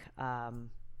doing,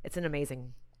 it's an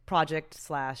amazing project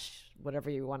 / whatever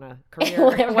you want to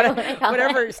career,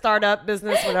 whatever startup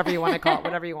business, whatever you want to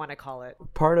call it.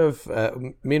 Part of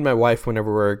me and my wife,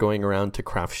 whenever we're going around to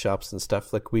craft shops and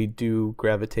stuff, like we do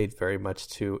gravitate very much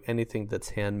to anything that's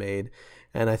handmade.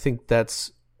 And I think that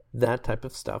type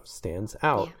of stuff stands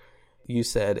out. Yeah. You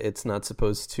said it's not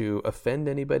supposed to offend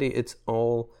anybody. It's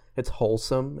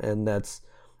wholesome. And that's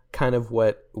kind of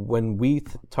what, when we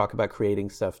talk about creating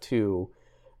stuff too,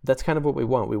 that's kind of what we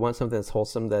want. We want something that's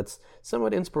wholesome, that's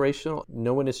somewhat inspirational.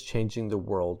 No one is changing the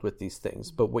world with these things,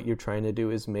 but what you're trying to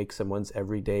do is make someone's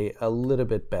everyday a little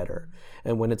bit better.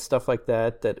 And when it's stuff like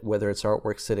that whether it's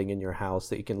artwork sitting in your house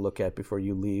that you can look at before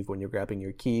you leave when you're grabbing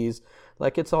your keys,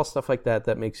 like it's all stuff like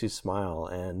that makes you smile,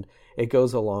 and it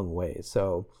goes a long way.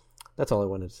 So that's all I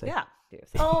wanted to say. Yeah.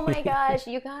 Oh my gosh,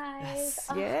 you guys!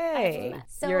 Yes. Yay!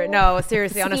 So no,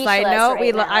 seriously. On a side note,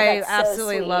 right I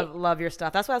absolutely love your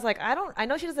stuff. That's why I was like, I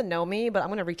know she doesn't know me, but I'm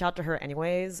gonna reach out to her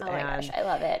anyways. Oh my gosh, I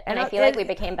love it, and I feel like we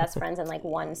became best friends in like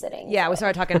one sitting. Yeah, we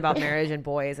started talking about marriage and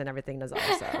boys and everything. Does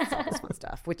also all this fun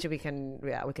stuff, which we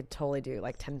could totally do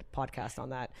like 10 podcasts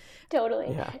on that.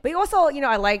 Totally. Yeah. But you also,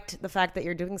 I liked the fact that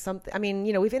you're doing something. I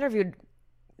mean, we've interviewed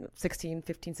 16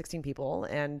 people,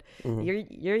 and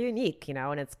you're unique,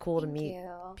 and it's cool to meet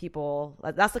people.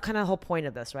 That's the kind of whole point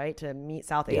of this, right? To meet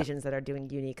South Asians that are doing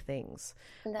unique things.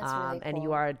 That's really cool. And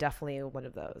you are definitely one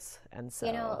of those. And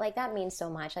so, like that means so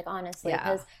much. Like honestly, yeah,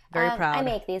 because very proud. I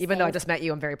make these. Even though I just met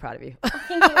you, I'm very proud of you.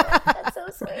 Thank you. That's so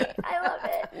sweet. I love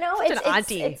it. No, such an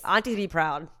auntie. Auntie to be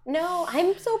proud. No,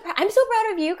 I'm so proud. I'm so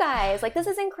proud of you guys. Like this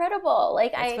is incredible.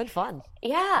 Like it's been fun.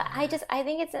 Yeah, I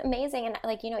think it's amazing. And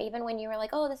like even when you were like,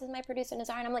 oh, this is my producer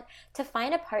Nazar, and I'm like, to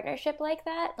find a partnership like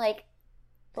that, like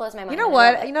blows my mind. You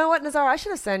know what, Nazar? I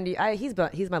should have sent you.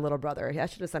 He's my little brother. I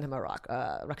should have sent him a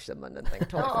Raksha Bandhan thing.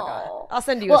 Totally forgot. I'll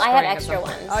send you. Well, I have extra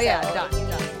ones. Oh yeah, so. done.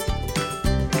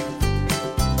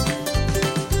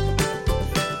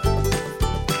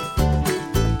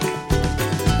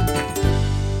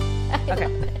 Okay.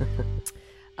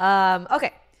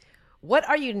 Okay. What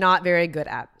are you not very good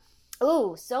at?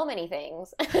 Ooh, so many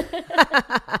things.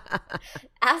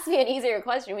 Ask me an easier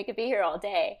question. We could be here all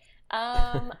day.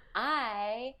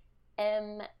 I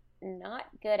am not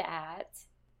good at.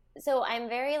 So I'm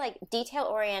very like detail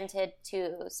oriented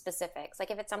to specifics.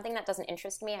 Like if it's something that doesn't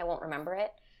interest me, I won't remember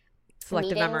it.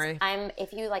 Selective memory.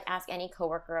 If you like ask any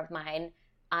coworker of mine,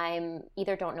 I'm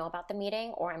either don't know about the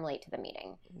meeting or I'm late to the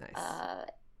meeting. Nice.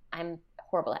 I'm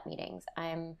horrible at meetings.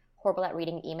 I'm horrible at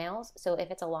reading emails. So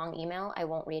if it's a long email, I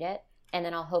won't read it. And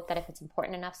then I'll hope that if it's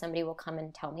important enough, somebody will come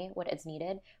and tell me what is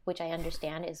needed, which I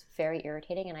understand is very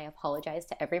irritating. And I apologize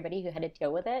to everybody who had to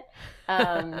deal with it.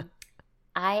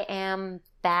 I am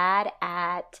bad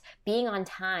at being on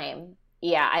time.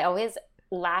 Yeah, I always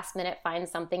last minute find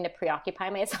something to preoccupy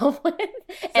myself with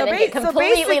and then get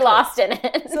completely lost in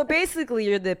it. So basically,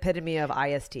 you're the epitome of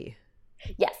IST.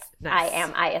 Yes, nice. I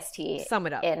am IST. Sum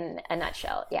it up. In a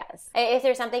nutshell, yes. If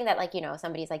there's something that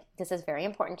somebody's like, this is very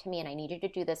important to me and I need you to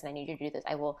do this and I need you to do this,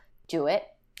 I will do it.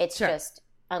 It's just,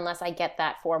 unless I get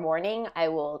that forewarning, I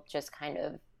will just kind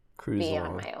of be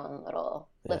on my own little,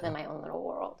 live in my own little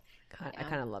world. God, I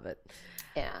kind of love it.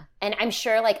 Yeah. And I'm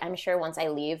sure once I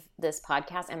leave this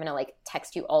podcast, I'm going to like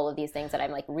text you all of these things that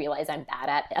I'm like realize I'm bad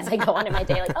at as I go on in my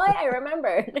day. Like, oh yeah, I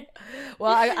remembered.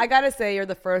 Well, I got to say you're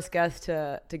the first guest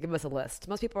to give us a list.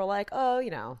 Most people are like, oh,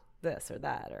 this or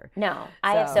that. Or no,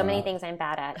 I have so many things I'm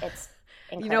bad at. It's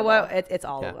incredible. You know what? It's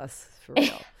all of us for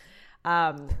real.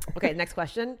 Okay, next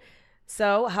question.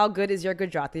 So how good is your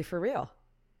Gujarati for real?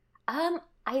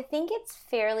 I think it's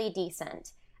fairly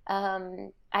decent.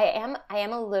 I am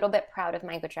a little bit proud of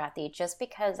my Gujarati just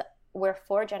because we're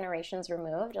 4 generations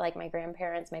removed. Like my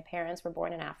parents were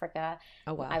born in Africa.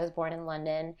 Oh, wow. I was born in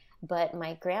London, but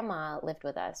my grandma lived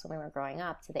with us when we were growing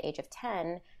up to the age of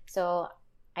 10. So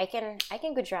I can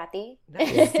Gujarati.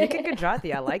 Nice. You can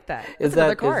Gujarati. I like that. Is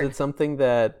it something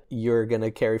that you're going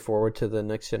to carry forward to the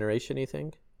next generation, you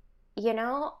think?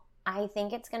 I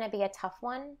think it's going to be a tough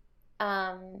one.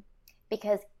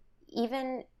 Because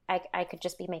even I could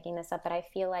just be making this up, but I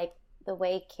feel like the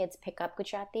way kids pick up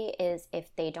Gujarati is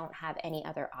if they don't have any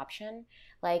other option.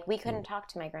 Like we couldn't talk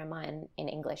to my grandma in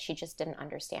English. She just didn't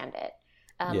understand it.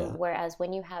 Whereas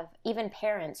when you have even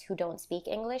parents who don't speak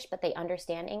English, but they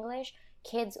understand English,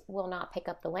 kids will not pick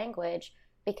up the language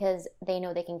because they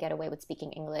know they can get away with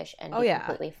speaking English and be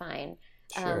completely fine.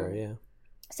 Sure, yeah.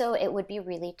 So it would be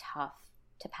really tough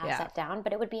to pass that down,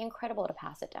 but it would be incredible to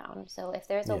pass it down. So if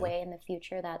there's a way in the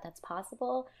future that's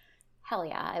possible, hell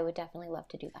yeah, I would definitely love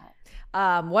to do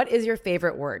that. What is your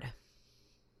favorite word?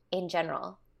 In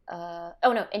general.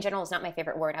 In general is not my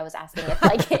favorite word. I was asking if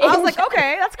like. I was like,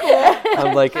 okay, that's cool.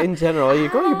 I'm like, in general, you're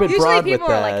going a bit Usually broad with people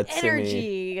that. are like Simi.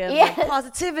 energy and Yes. like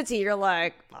positivity. You're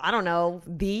like, I don't know,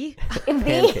 bee.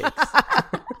 Pancakes.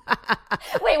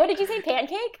 Wait, what did you say?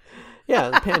 Pancake?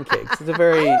 Yeah, pancakes. It's a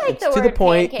very, I like it's the to the word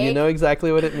point. You pancake. know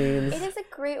exactly what it means. It is a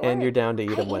great word. And you're down to eat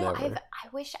them you know, whenever. I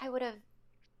wish I would have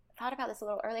thought about this a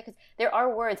little earlier because there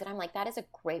are words that I'm like, that is a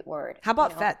great word. How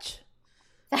about you know? fetch?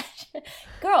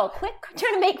 Girl, quit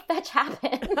trying to make fetch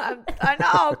happen. I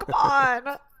know. Come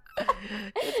on.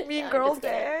 It's Mean No, I'm Girls just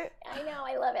kidding. Day. I know.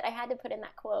 I love it. I had to put in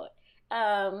that quote.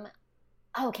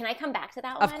 Can I come back to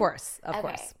that one? Of course. Of Okay.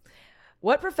 course.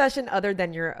 What profession other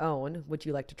than your own would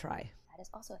you like to try? That is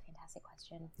also a fantastic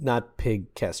question. Not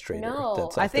pig castrator. No.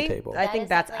 That's I off think- the table. I think is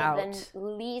that's definitely out. the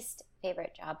least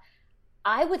favorite job.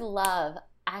 I would love,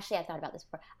 actually, I thought about this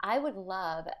before. I would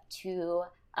love to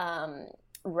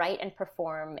write and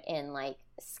perform in like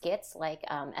skits like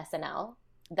SNL.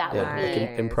 That Yeah, would be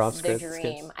Nice. improv the scripts,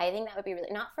 dream. skits. I think that would be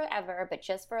really, not forever, but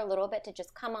just for a little bit to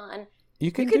just come on.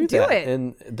 You can can do do that. it.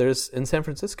 And there's in San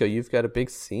Francisco, you've got a big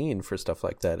scene for stuff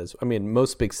like that. I mean,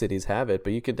 most big cities have it,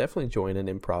 but you could definitely join an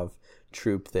improv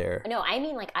troupe there. No, I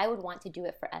mean like I would want to do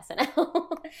it for SNL.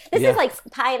 This Yeah. is like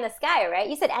pie in the sky, right?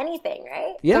 You said anything,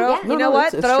 right? Yeah, Throw, no, you know no,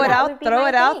 what? it's Throw true. it That out. would be Throw my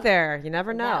it out thing. there. You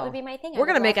never know. That would be my thing. I We're would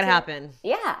gonna make love it to- happen.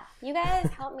 Yeah, you guys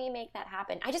help me make that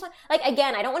happen. I just want, like,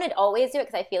 again, I don't want to always do it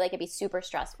because I feel like it'd be super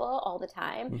stressful all the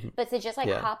time. But to just like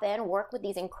Yeah. hop in, work with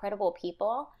these incredible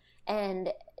people,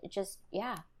 and just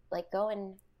like go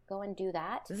and do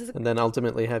that. This is And then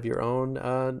ultimately have your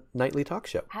own nightly talk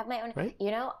show. Have my own. Right.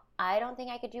 You know, I don't think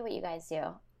I could do what you guys do.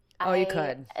 Oh, you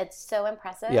could. It's so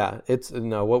impressive. Yeah, it's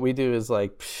no. What we do is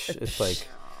like, it's like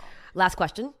last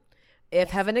question. If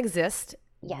heaven exists,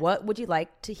 Yes. what would you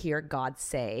like to hear God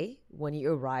say when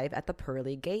you arrive at the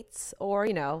pearly gates? Or,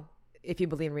 if you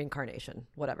believe in reincarnation,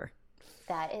 whatever.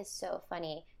 That is so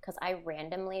funny because I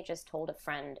randomly just told a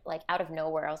friend, like out of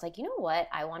nowhere, I was like, you know what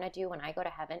I want to do when I go to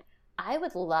heaven? I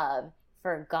would love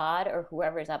for God or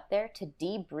whoever's up there to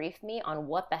debrief me on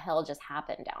what the hell just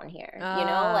happened down here.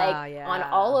 Yeah. On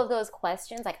all of those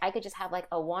questions, like I could just have like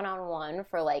a one-on-one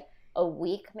for like a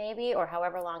week maybe or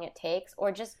however long it takes,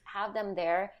 or just have them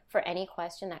there for any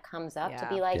question that comes up to Yeah.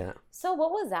 be like, Yeah. so what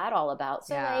was that all about?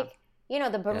 So Yeah. like,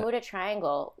 the Bermuda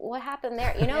Triangle, what happened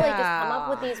there? Like just come up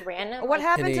with these random What like,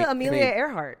 happened Any- to Amelia any-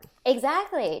 Earhart?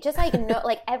 exactly. Just like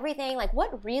like everything, like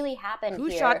what really happened Who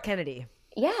here. shot Kennedy?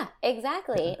 Yeah,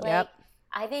 exactly. Like Yep.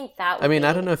 I think that would I mean, be,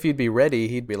 I don't know if you'd be ready.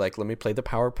 He'd be like, let me play the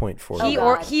PowerPoint for Oh, you.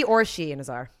 God. He or she,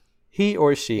 Nazar. He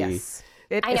or she. Yes.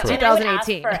 I know, It's and I would ask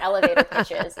 2018. for elevator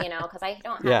pitches, because I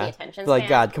don't have Yeah. the attention Like, span.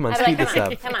 God, come on, I'd be speed like, this come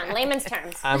on, up. Come on, layman's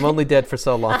terms. I'm only dead for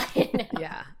so long.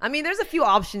 Yeah. I mean, there's a few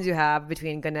options you have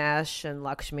between Ganesh and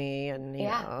Lakshmi, and, you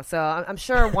Yeah. know, so I'm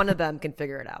sure one of them can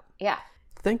figure it out. Yeah.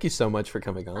 Thank you so much for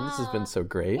coming on. This has been so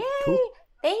great. Yay. Cool.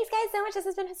 Thanks, guys, so much. This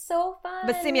has been so fun.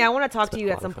 But Simi, I want to talk to been you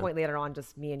a at lot some of fun. point later on,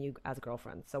 just me and you as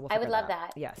girlfriends. So we'll I would figure love that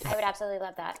out. that. Yes. I would absolutely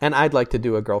love that. And I'd like to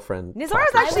do a girlfriend. Nizar is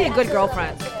talk. actually a I good would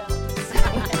girlfriend. absolutely love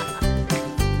that too.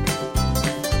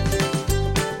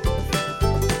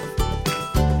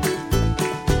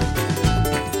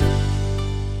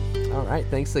 All right.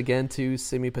 Thanks again to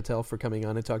Simi Patel for coming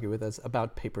on and talking with us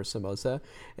about Paper Samosa.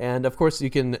 And of course, you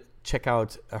can check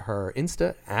out her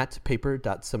Insta at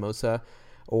paper.samosa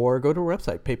or go to her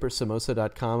website,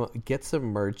 papersamosa.com. Get some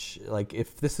merch. Like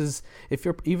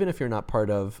even if you're not part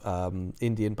of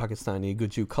Indian, Pakistani,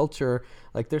 Guju culture,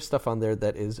 like there's stuff on there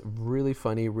that is really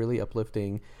funny, really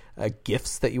uplifting.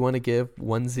 Gifts that you want to give,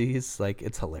 onesies, like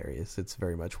it's hilarious. It's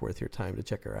very much worth your time to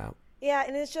check her out. Yeah,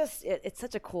 and it's just it's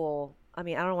such a cool. I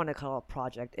mean, I don't want to call it a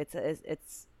project.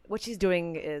 It's what she's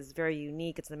doing is very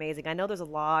unique. It's amazing. I know there's a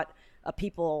lot of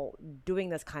people doing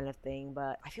this kind of thing,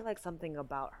 but I feel like something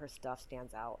about her stuff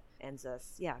stands out. And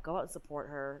just go out and support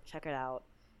her. Check it out.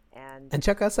 And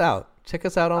check us out. Check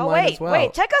us out oh online as well.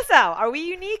 wait, check us out. Are we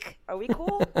unique? Are we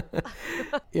cool?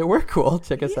 Yeah, we're cool.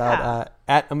 Check us Yeah. out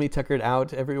at Ami Tuckered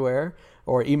Out everywhere,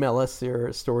 or email us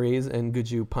your stories and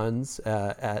Guju puns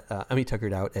at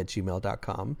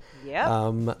amituckeredout@gmail.com. Yep.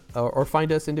 Or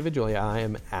find us individually. I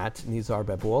am at Nizar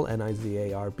Babul,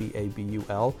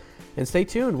 Nizarbabul. And stay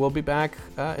tuned. We'll be back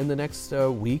in the next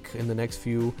week. In the next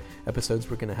few episodes,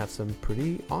 we're going to have some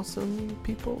pretty awesome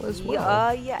people as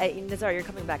well. Nazar, you're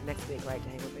coming back next week, right, to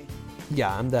hang with me?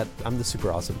 Yeah, I'm the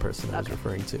super awesome person I was Okay.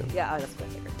 referring to. Yeah, that's what I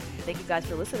figured. Thank you guys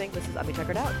for listening. This is Ami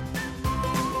Checkered Out.